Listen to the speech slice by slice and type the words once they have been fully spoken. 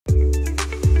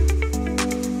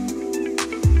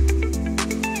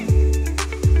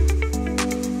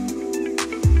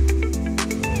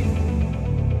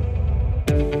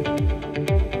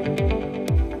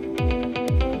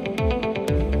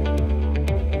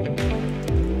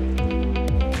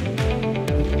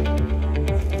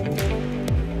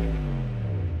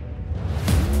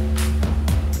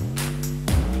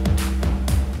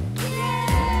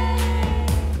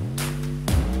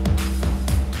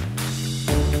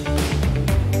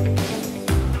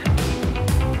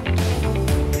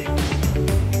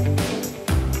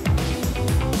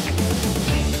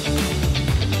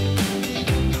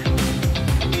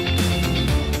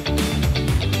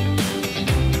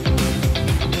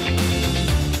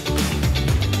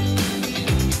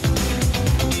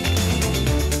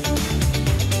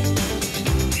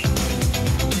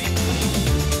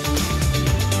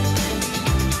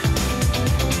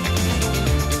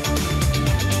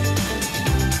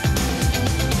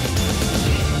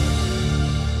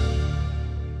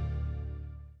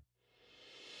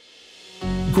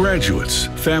Graduates,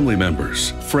 family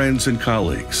members, friends and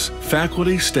colleagues,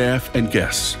 faculty, staff, and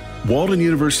guests, Walden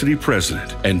University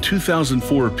President and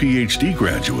 2004 PhD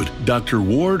graduate, Dr.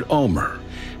 Ward Ulmer.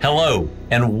 Hello,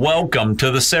 and welcome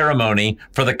to the ceremony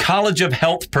for the College of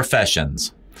Health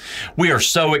Professions. We are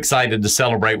so excited to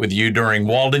celebrate with you during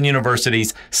Walden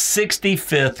University's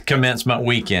 65th commencement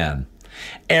weekend.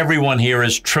 Everyone here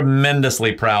is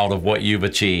tremendously proud of what you've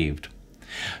achieved.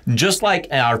 Just like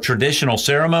our traditional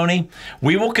ceremony,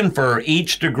 we will confer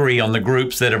each degree on the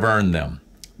groups that have earned them.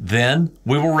 Then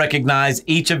we will recognize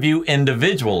each of you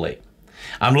individually.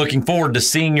 I'm looking forward to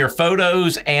seeing your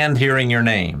photos and hearing your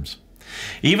names.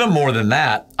 Even more than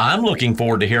that, I'm looking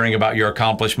forward to hearing about your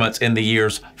accomplishments in the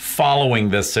years following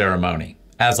this ceremony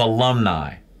as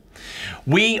alumni.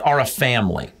 We are a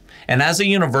family. And as a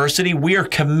university, we are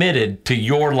committed to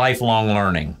your lifelong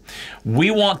learning.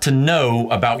 We want to know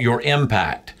about your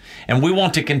impact, and we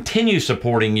want to continue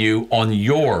supporting you on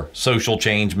your social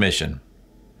change mission.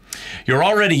 You're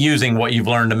already using what you've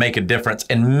learned to make a difference,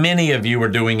 and many of you are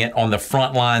doing it on the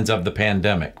front lines of the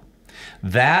pandemic.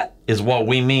 That is what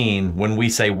we mean when we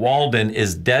say Walden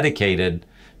is dedicated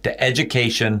to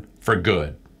education for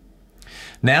good.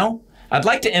 Now, I'd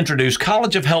like to introduce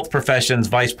College of Health Professions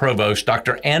Vice-Provost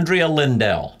Dr. Andrea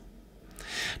Lindell.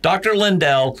 Dr.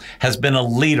 Lindell has been a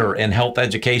leader in health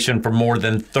education for more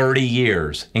than 30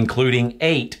 years, including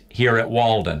 8 here at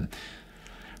Walden.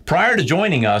 Prior to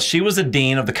joining us, she was a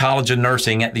dean of the College of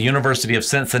Nursing at the University of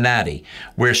Cincinnati,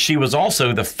 where she was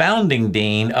also the founding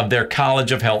dean of their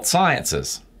College of Health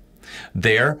Sciences.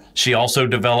 There, she also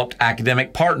developed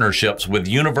academic partnerships with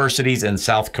universities in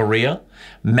South Korea,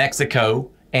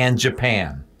 Mexico, and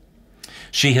Japan.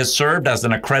 She has served as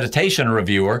an accreditation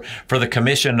reviewer for the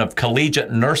Commission of Collegiate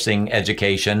Nursing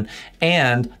Education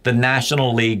and the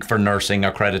National League for Nursing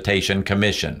Accreditation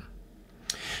Commission.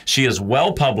 She is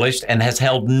well published and has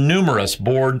held numerous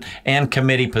board and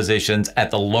committee positions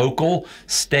at the local,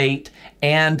 state,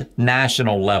 and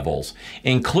national levels,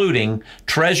 including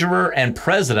treasurer and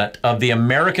president of the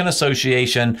American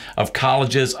Association of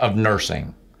Colleges of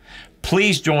Nursing.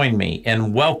 Please join me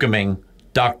in welcoming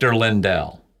Dr.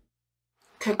 Lindell.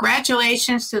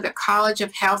 Congratulations to the College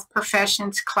of Health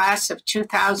Professions class of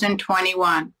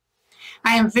 2021.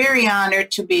 I am very honored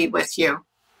to be with you.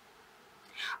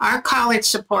 Our college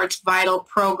supports vital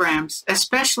programs,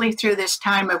 especially through this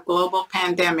time of global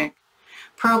pandemic.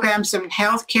 Programs in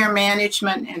healthcare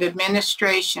management and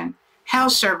administration,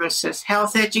 health services,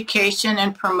 health education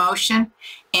and promotion,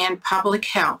 and public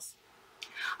health.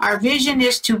 Our vision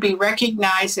is to be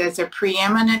recognized as a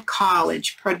preeminent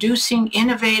college producing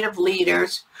innovative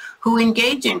leaders who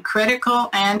engage in critical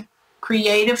and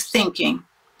creative thinking.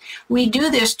 We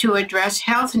do this to address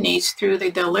health needs through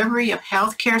the delivery of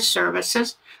healthcare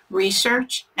services,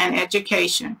 research, and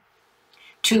education.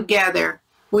 Together,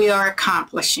 we are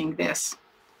accomplishing this.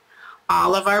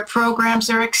 All of our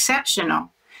programs are exceptional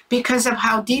because of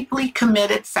how deeply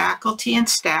committed faculty and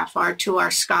staff are to our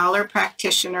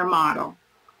scholar-practitioner model.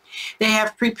 They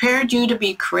have prepared you to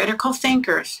be critical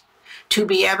thinkers, to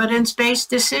be evidence-based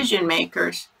decision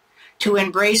makers, to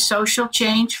embrace social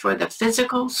change for the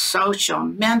physical, social,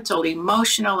 mental,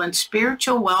 emotional, and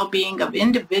spiritual well-being of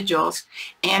individuals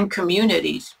and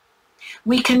communities.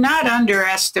 We cannot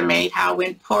underestimate how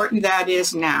important that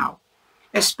is now,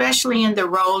 especially in the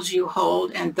roles you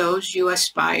hold and those you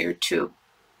aspire to.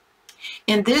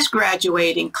 In this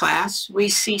graduating class, we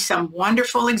see some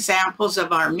wonderful examples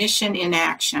of our mission in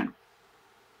action.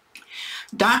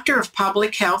 Doctor of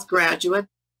Public Health graduate,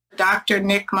 Dr.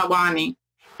 Nick Mawani,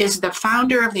 is the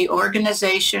founder of the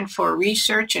Organization for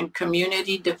Research and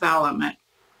Community Development.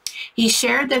 He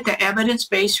shared that the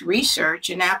evidence-based research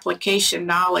and application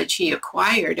knowledge he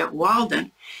acquired at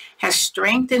Walden has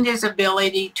strengthened his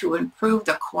ability to improve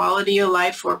the quality of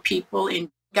life for people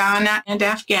in Ghana and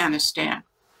Afghanistan.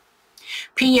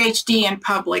 PhD in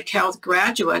Public Health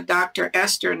graduate Dr.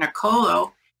 Esther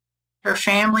Nicolo, her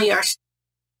family are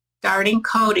starting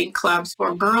coding clubs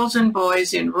for girls and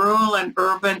boys in rural and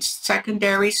urban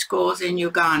secondary schools in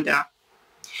Uganda.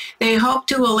 They hope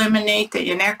to eliminate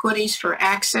the inequities for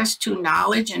access to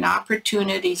knowledge and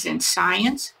opportunities in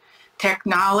science,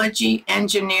 technology,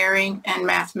 engineering, and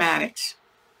mathematics.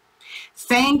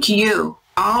 Thank you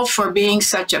all for being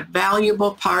such a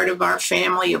valuable part of our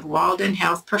family of Walden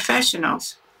Health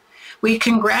Professionals. We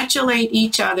congratulate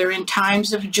each other in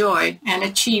times of joy and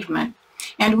achievement,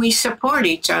 and we support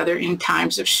each other in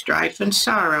times of strife and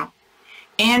sorrow.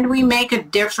 And we make a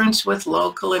difference with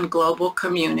local and global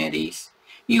communities.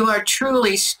 You are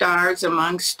truly stars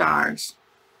among stars.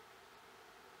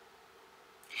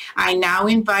 I now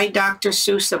invite Dr.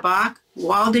 Sue Sabak,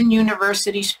 Walden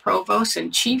University's Provost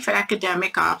and Chief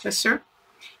Academic Officer,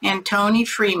 and Tony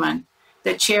Freeman,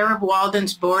 the Chair of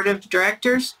Walden's Board of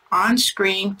Directors, on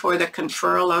screen for the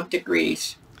conferral of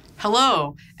degrees.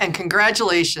 Hello, and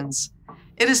congratulations.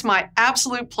 It is my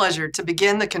absolute pleasure to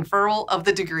begin the conferral of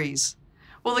the degrees.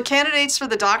 Will the candidates for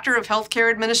the Doctor of Healthcare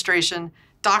Administration,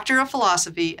 Doctor of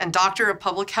Philosophy, and Doctor of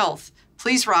Public Health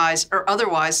please rise or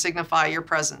otherwise signify your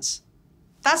presence?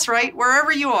 That's right,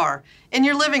 wherever you are, in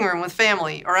your living room with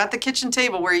family or at the kitchen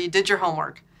table where you did your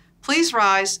homework. Please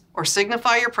rise or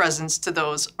signify your presence to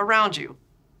those around you.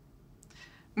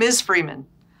 Ms. Freeman,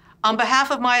 on behalf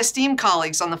of my esteemed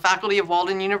colleagues on the faculty of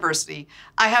Walden University,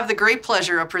 I have the great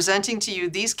pleasure of presenting to you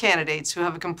these candidates who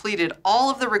have completed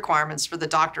all of the requirements for the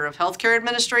Doctor of Healthcare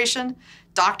Administration,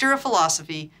 Doctor of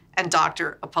Philosophy, and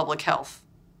Doctor of Public Health.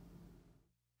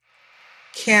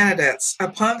 Candidates,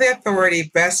 upon the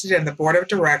authority vested in the Board of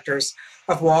Directors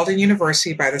of Walden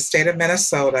University by the state of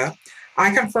Minnesota,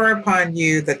 I confer upon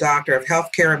you the Doctor of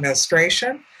Healthcare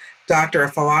Administration, Doctor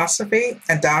of Philosophy,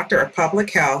 and Doctor of Public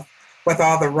Health with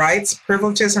all the rights,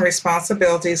 privileges, and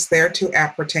responsibilities thereto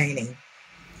appertaining.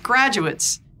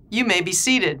 Graduates, you may be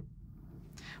seated.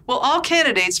 Will all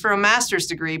candidates for a master's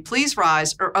degree please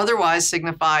rise or otherwise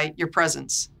signify your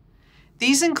presence?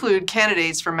 These include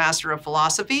candidates for Master of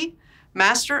Philosophy,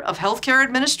 Master of Healthcare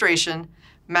Administration,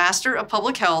 Master of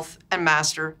Public Health, and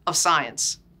Master of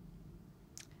Science.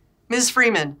 Ms.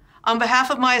 Freeman, on behalf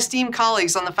of my esteemed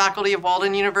colleagues on the faculty of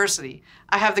Walden University,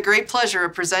 I have the great pleasure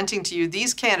of presenting to you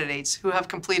these candidates who have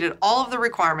completed all of the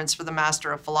requirements for the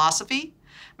Master of Philosophy,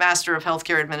 Master of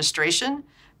Healthcare Administration,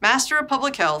 Master of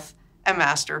Public Health, and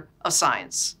Master of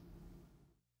Science.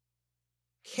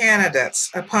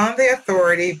 Candidates, upon the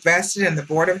authority vested in the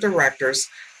Board of Directors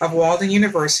of Walden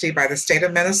University by the state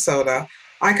of Minnesota,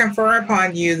 I confer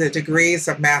upon you the degrees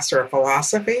of Master of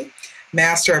Philosophy,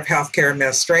 Master of Healthcare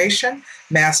Administration,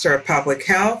 Master of Public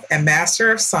Health, and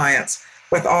Master of Science,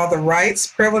 with all the rights,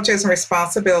 privileges, and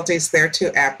responsibilities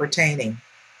thereto appertaining.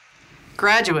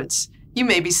 Graduates, you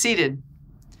may be seated.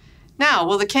 Now,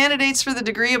 will the candidates for the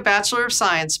degree of Bachelor of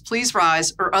Science please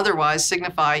rise or otherwise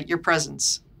signify your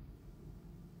presence?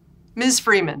 Ms.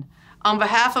 Freeman, on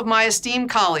behalf of my esteemed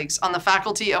colleagues on the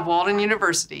faculty of Walden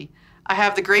University, I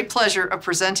have the great pleasure of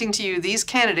presenting to you these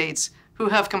candidates who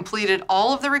have completed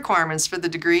all of the requirements for the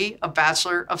degree of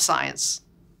Bachelor of Science.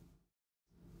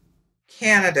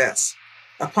 Candidates,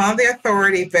 upon the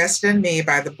authority vested in me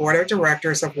by the Board of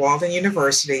Directors of Walden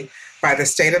University by the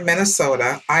state of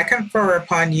Minnesota, I confer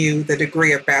upon you the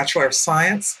degree of Bachelor of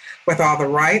Science with all the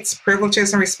rights,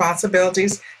 privileges, and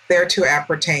responsibilities thereto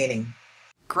appertaining.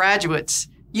 Graduates,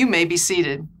 you may be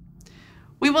seated.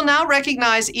 We will now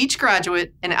recognize each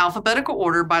graduate in alphabetical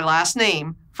order by last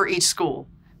name for each school.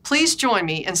 Please join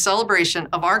me in celebration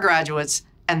of our graduates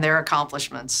and their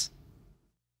accomplishments.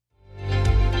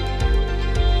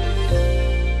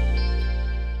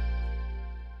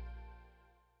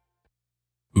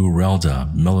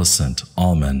 Urelda Millicent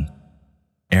Allman,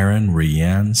 Erin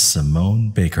Rianne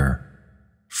Simone Baker,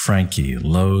 Frankie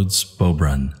Lodes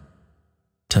Bobran,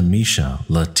 Tamisha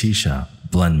Letitia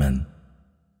Blenman,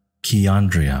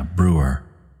 Keandria Brewer,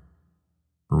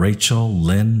 Rachel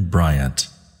Lynn Bryant,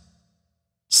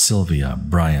 Sylvia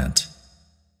Bryant,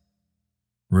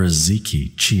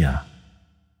 Riziki Chia,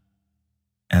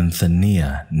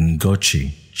 Anthenia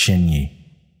Ngochi Chenyi,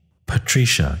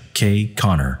 Patricia K.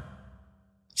 Connor,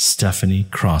 Stephanie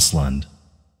Crossland,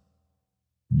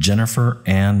 Jennifer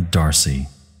Ann Darcy,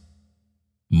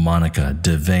 Monica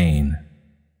Devane,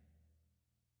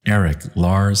 Eric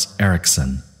Lars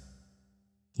Erickson,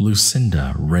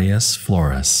 Lucinda Reyes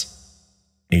Flores,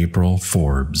 April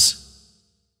Forbes,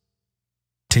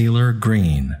 Taylor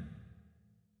Green,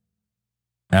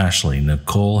 Ashley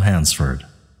Nicole Hansford,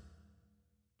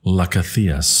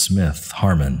 Lakathia Smith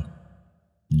Harmon,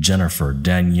 Jennifer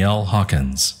Danielle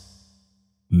Hawkins,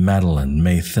 Madeline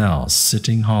Maythel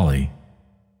Sitting Holly,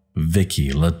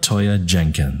 Vicky Latoya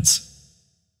Jenkins,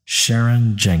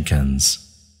 Sharon Jenkins,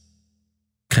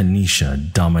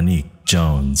 Kanisha Dominique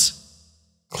Jones,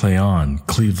 Cleon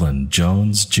Cleveland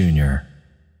Jones Jr.,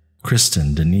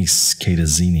 Kristen Denise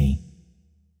Catazzini,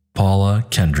 Paula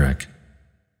Kendrick,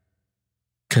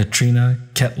 Katrina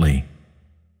Ketley,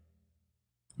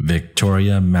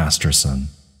 Victoria Masterson,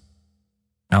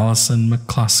 Allison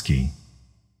McCloskey,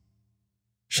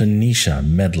 Shanisha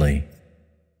Medley,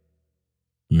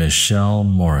 Michelle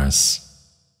Morris,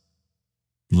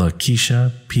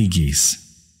 Lakeisha Pegies,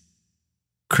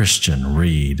 Christian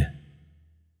Reed,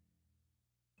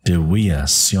 Dewia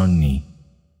Sionni,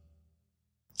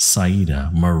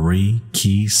 Saida Marie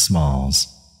Key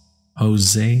Smalls,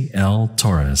 Jose L.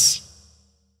 Torres,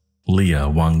 Leah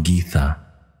Wangitha,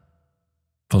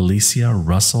 Felicia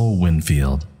Russell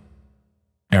Winfield,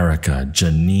 Erica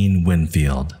Janine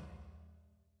Winfield.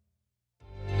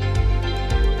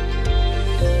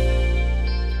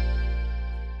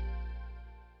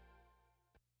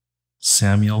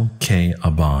 Samuel K.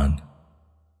 Aban,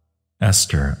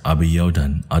 Esther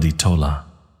Abiyodan Aditola,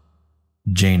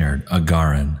 Jaynard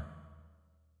Agaran,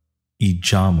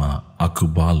 Ijama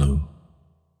Akubalu,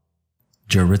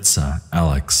 Jaritza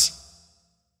Alex,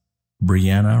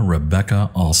 Brianna Rebecca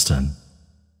Alston,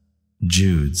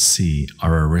 Jude C.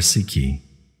 Ararisiki,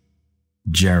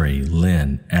 Jerry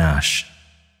Lynn Ash,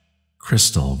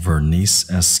 Crystal Vernice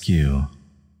Eskew,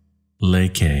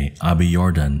 Leke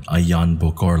Abiyordan Ayan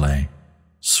Bokorle,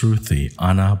 Sruthi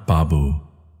Anna Babu,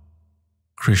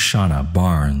 Krishana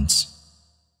Barnes,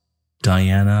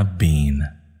 Diana Bean,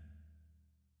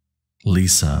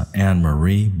 Lisa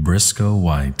Anne-Marie Briscoe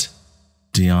White,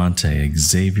 Deontay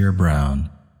Xavier Brown,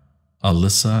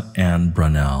 Alyssa Ann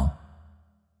Brunell,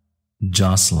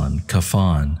 Jocelyn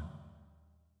Kafan,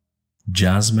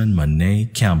 Jasmine Monet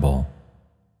Campbell,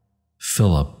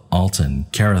 Philip Alton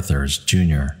Carruthers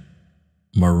Jr.,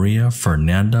 Maria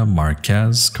Fernanda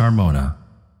Marquez Carmona,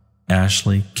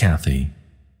 Ashley Cathy,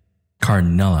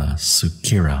 Carnella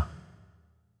Sukira,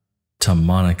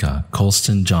 Tamonica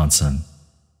Colston Johnson,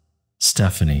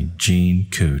 Stephanie Jean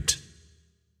Coote,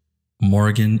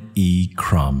 Morgan E.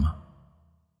 Crum,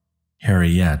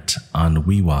 Harriet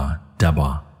Anwiwa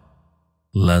Deba,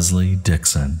 Leslie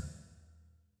Dixon,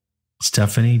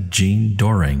 Stephanie Jean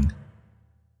Doring,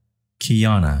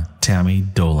 Kiana Tammy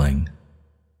Doling,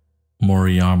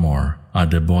 Moriamor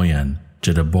Adeboyan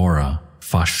Jedebora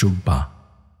Fashugba,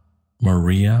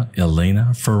 Maria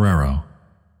Elena Ferrero,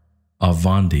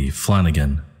 Avandi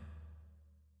Flanagan,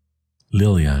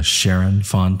 Lilia Sharon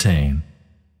Fontaine,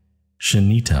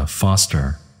 Shanita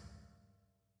Foster,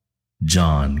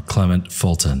 John Clement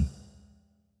Fulton,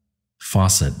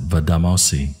 Fawcett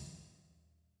Vadamosi,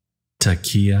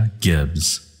 Takia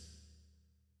Gibbs,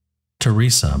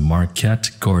 Teresa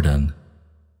Marquette Gordon,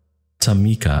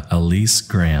 Tamika Elise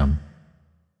Graham,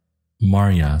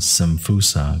 Maria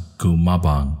Simfusa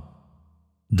Gumabang,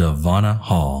 Davana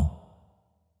Hall,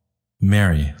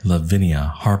 Mary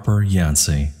Lavinia Harper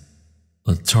Yancey,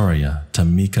 Latoria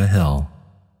Tamika Hill,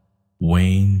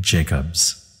 Wayne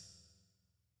Jacobs,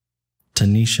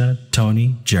 Tanisha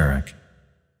Tony Jarek,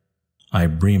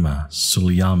 Ibrima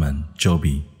Sulyaman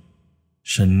Joby,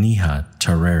 Shaniha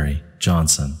Tereri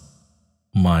Johnson,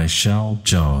 Michelle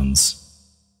Jones,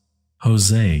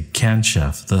 Jose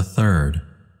Kanchef III,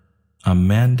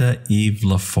 Amanda Eve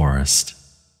LaForest,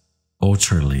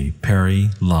 Ocherly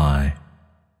Perry Lai,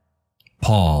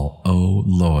 Paul O.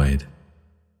 Lloyd,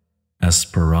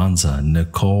 Esperanza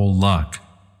Nicole Luck,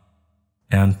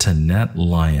 Antoinette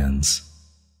Lyons,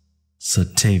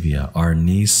 Satavia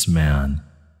Arnice Mann,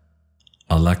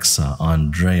 Alexa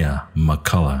Andrea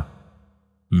McCullough,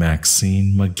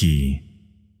 Maxine McGee,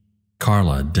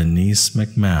 Carla Denise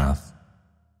McMath,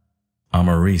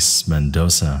 Amaris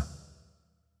Mendoza,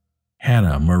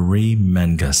 Hannah Marie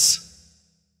Menges,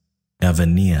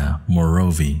 Evania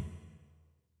Morovi,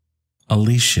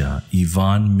 Alicia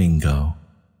Yvonne Mingo,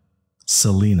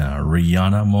 Selena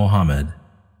Rihanna Mohammed,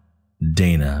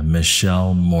 Dana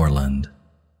Michelle Moreland,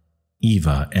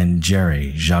 Eva and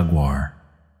Jerry Jaguar,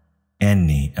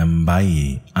 Annie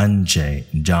Mbayi Anje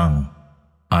Jang,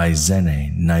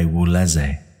 Aizene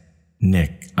Naiwuleze,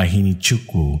 Nick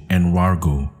Ahinichukwu and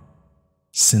Wargu,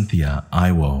 Cynthia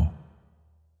Iwo,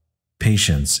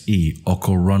 Patience E.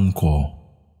 Okoronkwo,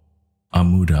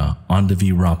 Amuda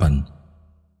Ondavi Rapan,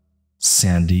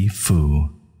 Sandy Fu,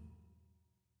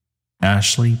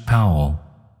 Ashley Powell,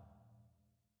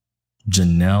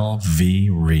 Janelle V.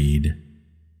 Reed,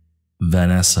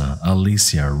 Vanessa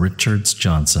Alicia Richards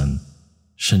Johnson,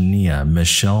 Shania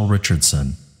Michelle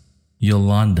Richardson,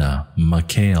 Yolanda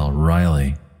McHale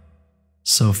Riley,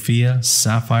 Sophia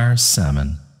Sapphire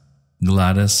Salmon,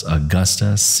 Gladys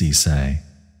Augusta Cisse,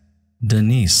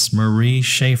 Denise Marie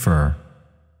Schaefer,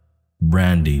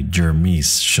 Brandy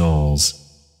Jermise Scholes,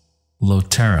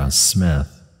 Lotera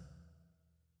Smith,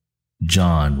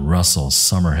 John Russell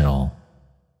Summerhill,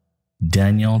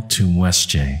 Daniel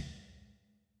Tumwesche,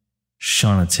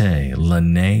 Shawnate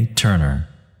Lene Turner,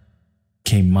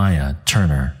 Kamaya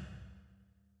Turner,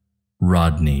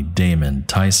 Rodney Damon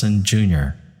Tyson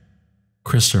Jr.,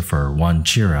 Christopher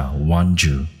Wanchira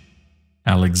Wanju,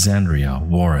 Alexandria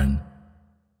Warren,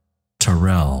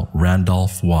 Terrell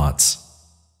Randolph Watts,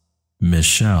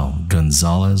 Michelle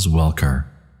Gonzalez Welker,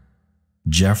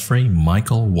 Jeffrey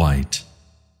Michael White,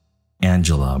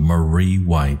 Angela Marie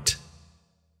White,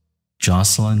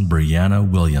 Jocelyn Brianna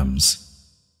Williams,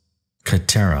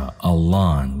 Katera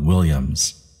Alon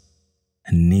Williams,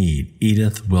 Need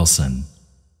Edith Wilson,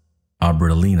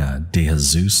 Abrelina De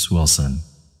Jesus Wilson,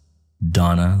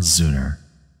 Donna Zuner.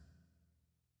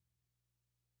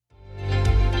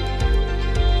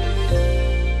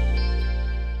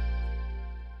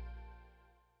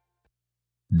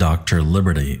 Dr.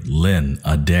 Liberty Lynn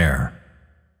Adair,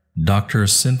 Dr.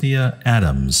 Cynthia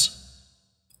Adams,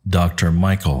 Dr.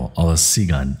 Michael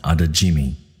Olasigan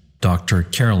Adajimi, Dr.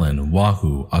 Carolyn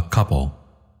Wahu Akapo,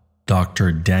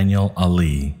 Dr. Daniel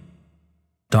Ali,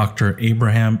 Dr.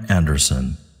 Abraham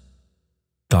Anderson,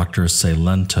 Dr.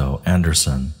 Salento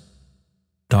Anderson,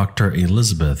 Dr.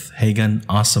 Elizabeth Hagan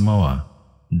Asamoah,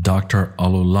 Dr.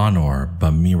 Olulanor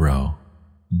Bamiro,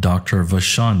 Dr.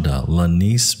 Vashonda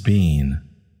Lanice Bean,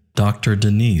 Dr.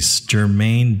 Denise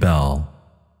Germaine Bell,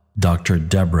 Dr.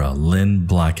 Deborah Lynn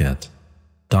Blackett,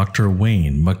 Dr.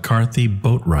 Wayne McCarthy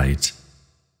Boatwright,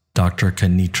 Dr.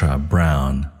 Kanitra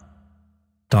Brown,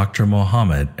 Dr.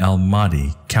 Mohammed El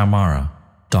Mahdi Kamara,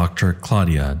 Dr.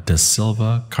 Claudia De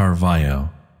Silva Carvalho,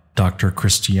 Dr.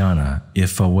 Christiana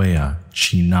Ifawea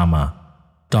Chinama,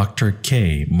 Dr.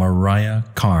 K. Mariah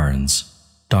Carnes,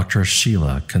 Dr.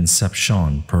 Sheila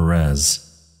Concepcion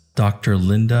Perez, Dr.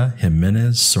 Linda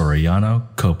Jimenez Soriano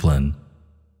Copeland,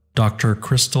 Dr.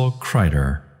 Crystal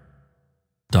Kreider,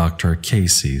 Dr.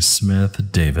 Casey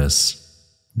Smith Davis,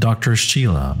 Dr.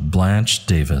 Sheila Blanche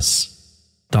Davis,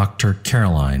 Dr.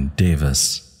 Caroline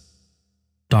Davis,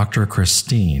 Dr.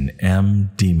 Christine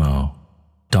M. Demo,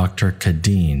 Dr.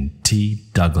 Kadeen T.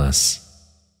 Douglas,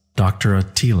 Dr.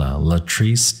 Attila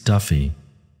Latrice Duffy,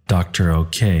 Dr.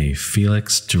 OK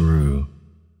Felix Giroux,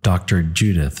 Dr.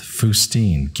 Judith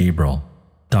Fustine Gabriel,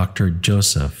 Dr.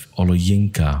 Joseph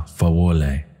Oloyinka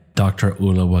Fawole, Dr.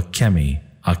 Ulawakemi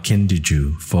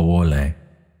Akindiju Fawole,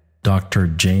 Dr.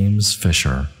 James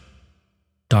Fisher,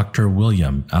 Dr.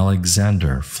 William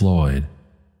Alexander Floyd,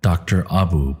 Dr.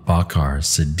 Abu Bakar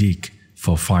Siddiq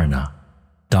Fofarna,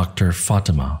 Dr.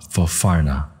 Fatima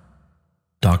Fofarna,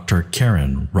 Dr.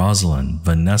 Karen Rosalind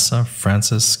Vanessa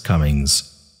Francis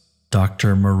Cummings,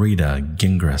 Dr. Marita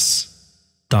Gingras,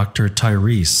 Dr.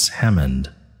 Tyrese Hammond,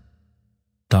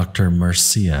 Dr.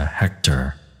 Marcia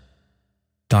Hector,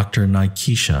 Dr.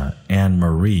 Nikesha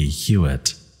Anne-Marie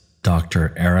Hewitt,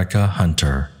 Dr. Erica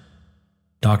Hunter,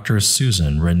 Dr.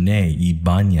 Susan Renee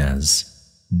Ibanez,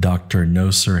 Dr.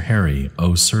 Noser Harry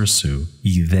Osursu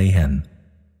Ivehan,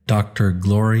 Dr.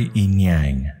 Glory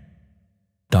Inyang,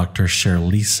 Dr.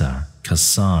 Sherlisa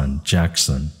Kassan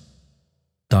Jackson,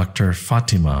 Dr.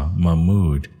 Fatima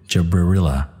Mahmood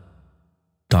Jabrilla,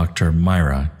 Dr.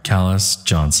 Myra Callis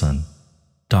Johnson,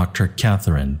 Dr.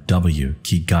 Catherine W.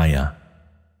 Kigaya,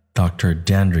 Dr.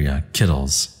 Dandria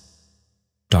Kittles,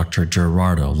 Dr.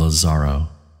 Gerardo Lazaro,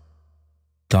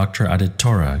 Dr.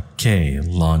 Aditora K.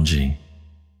 Longi,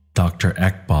 Dr.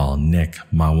 Ekbal Nick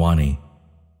Mawani,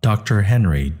 Dr.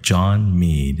 Henry John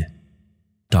Mead,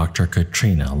 Dr.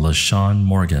 Katrina LaShawn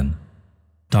Morgan,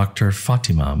 Dr.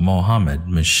 Fatima Mohammed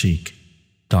Mashik,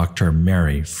 Dr.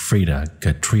 Mary Frida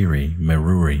Katriri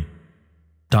Meruri,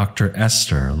 Dr.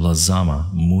 Esther Lazama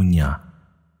Munya,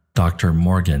 Dr.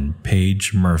 Morgan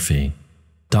Page Murphy,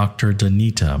 Dr.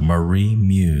 Danita Marie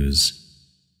Muse,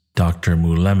 Dr.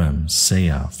 Mulemem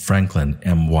Seya Franklin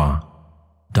Mwa,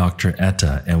 Dr.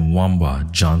 Etta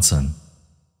Mwamba Johnson,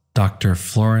 Dr.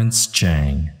 Florence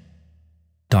Chang,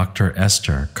 Dr.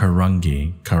 Esther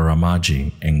Karangi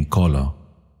Karamaji Nkolo,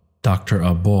 Dr.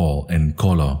 Abol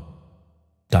Nkolo,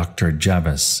 Dr.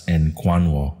 Javis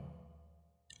Nkwanwo,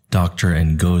 Dr.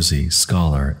 Ngozi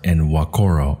Scholar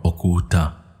Nwakoro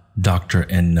Okuta, Dr.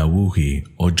 Nnawuhi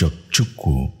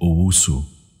Ojokchukwu Owusu,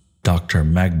 Dr.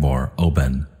 Magbor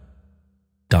Oben,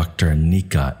 Dr.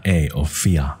 Nika A.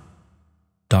 Ofia,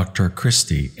 Dr.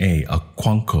 Christy A.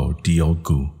 Akwanko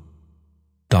Diogu,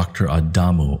 Dr.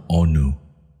 Adamu Onu,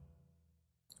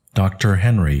 Dr.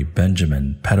 Henry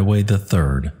Benjamin Petaway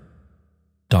III,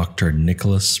 Dr.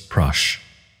 Nicholas Prush,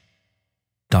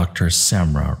 Dr.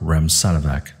 Samra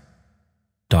Ramsanovac,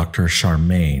 Dr.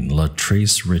 Charmaine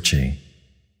Latrice Ritchie,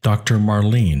 Dr.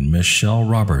 Marlene Michelle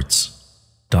Roberts,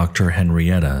 Dr.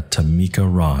 Henrietta Tamika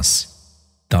Ross,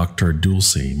 Dr.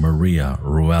 Dulcie Maria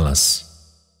Ruelas,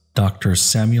 Dr.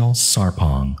 Samuel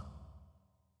Sarpong,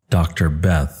 Dr.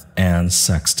 Beth Ann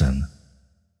Sexton,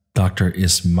 Dr.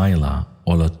 Ismaila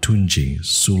Olatunji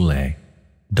Sule,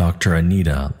 Dr.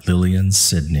 Anita Lillian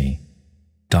Sidney,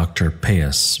 Dr.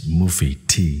 Payas Mufi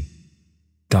T,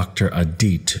 Dr.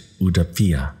 Adit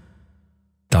Udapia,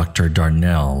 Dr.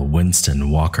 Darnell Winston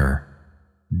Walker,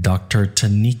 Dr.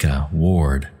 Tanika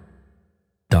Ward,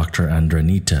 Dr.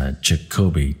 Andranita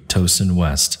Jacoby Tosin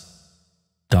West,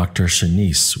 Dr.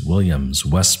 Shanice Williams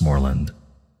Westmoreland,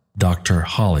 Dr.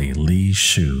 Holly Lee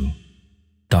Shu,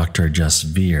 Dr.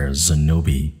 Jasveer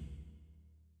Zanobi.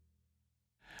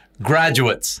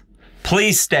 Graduates,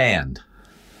 please stand.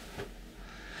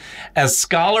 As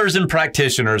scholars and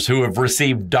practitioners who have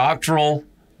received doctoral,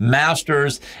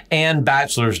 master's, and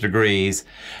bachelor's degrees,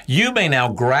 you may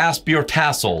now grasp your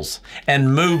tassels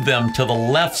and move them to the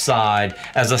left side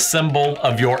as a symbol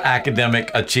of your academic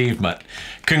achievement.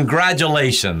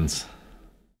 Congratulations!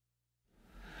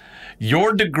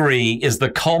 Your degree is the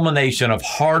culmination of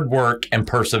hard work and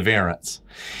perseverance.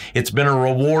 It's been a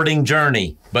rewarding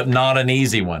journey, but not an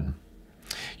easy one.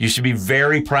 You should be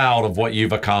very proud of what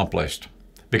you've accomplished,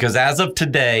 because as of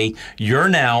today, you're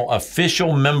now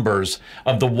official members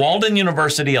of the Walden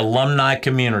University alumni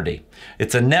community.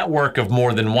 It's a network of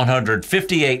more than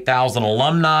 158,000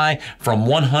 alumni from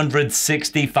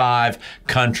 165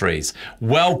 countries.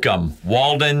 Welcome,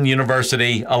 Walden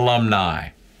University alumni.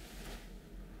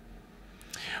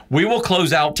 We will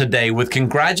close out today with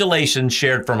congratulations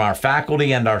shared from our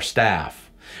faculty and our staff.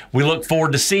 We look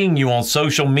forward to seeing you on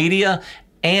social media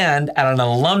and at an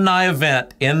alumni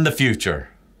event in the future.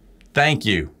 Thank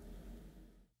you.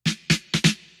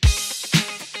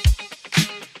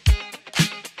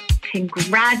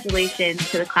 Congratulations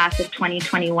to the class of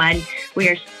 2021. We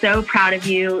are so proud of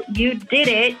you. You did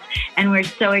it, and we're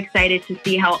so excited to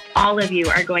see how all of you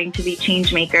are going to be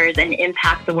change makers and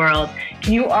impact the world.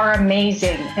 You are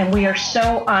amazing, and we are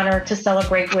so honored to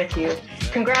celebrate with you.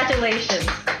 Congratulations.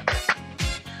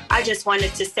 I just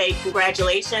wanted to say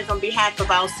congratulations on behalf of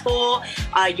our school.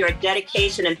 Your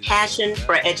dedication and passion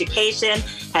for education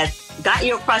has got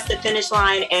you across the finish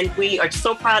line, and we are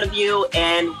so proud of you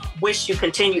and wish you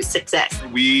continued success.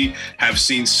 We have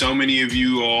seen so many of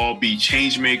you all be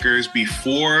change makers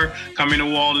before coming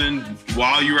to Walden,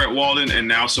 while you were at Walden, and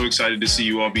now so excited to see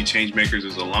you all be change makers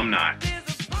as alumni.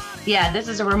 Yeah, this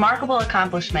is a remarkable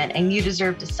accomplishment, and you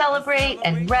deserve to celebrate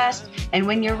and rest. And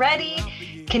when you're ready,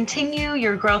 continue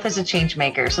your growth as a change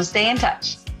maker. So stay in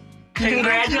touch.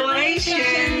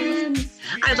 Congratulations.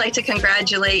 I'd like to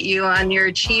congratulate you on your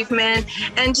achievement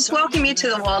and just welcome you to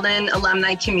the Walden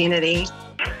alumni community.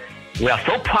 We are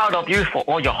so proud of you for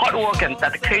all your hard work and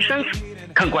dedication.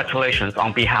 Congratulations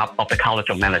on behalf of the College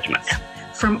of Management.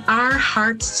 From our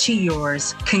hearts to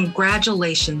yours,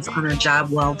 congratulations on a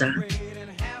job well done.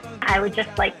 I would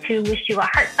just like to wish you a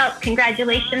heartfelt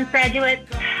congratulations, graduates.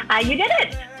 You did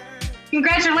it.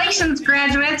 Congratulations,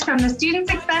 graduates, from the Student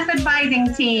Success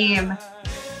Advising Team.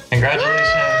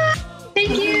 Congratulations.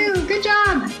 Thank you. Good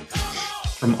job.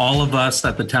 From all of us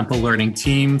at the Temple Learning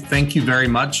Team, thank you very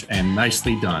much and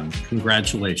nicely done.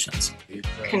 Congratulations.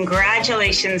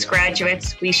 Congratulations,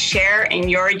 graduates. We share in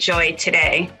your joy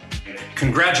today.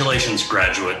 Congratulations,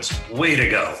 graduates. Way to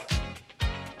go.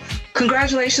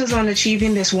 Congratulations on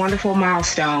achieving this wonderful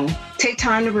milestone. Take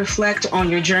time to reflect on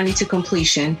your journey to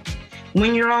completion.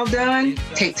 When you're all done,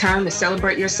 take time to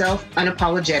celebrate yourself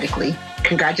unapologetically.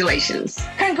 Congratulations.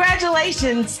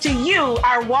 Congratulations to you,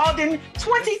 our Walden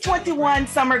 2021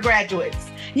 summer graduates.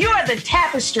 You are the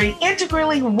tapestry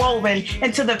integrally woven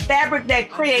into the fabric that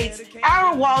creates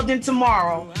our Walden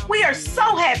tomorrow. We are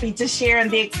so happy to share in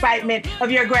the excitement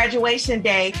of your graduation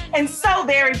day and so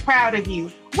very proud of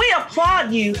you. We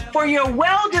applaud you for your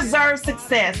well-deserved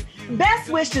success. Best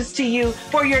wishes to you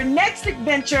for your next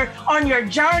adventure on your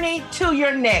journey to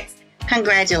your next.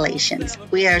 Congratulations.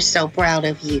 We are so proud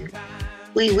of you.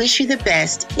 We wish you the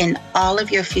best in all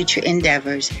of your future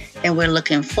endeavors, and we're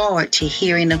looking forward to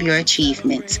hearing of your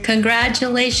achievements.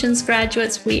 Congratulations,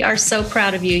 graduates. We are so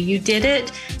proud of you. You did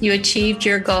it. You achieved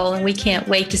your goal, and we can't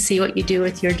wait to see what you do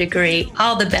with your degree.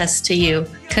 All the best to you.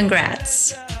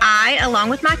 Congrats. I, along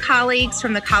with my colleagues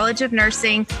from the College of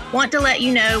Nursing, want to let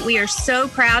you know we are so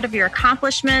proud of your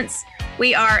accomplishments.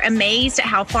 We are amazed at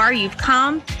how far you've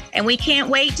come, and we can't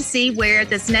wait to see where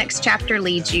this next chapter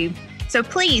leads you. So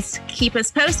please keep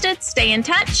us posted, stay in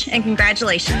touch, and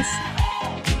congratulations.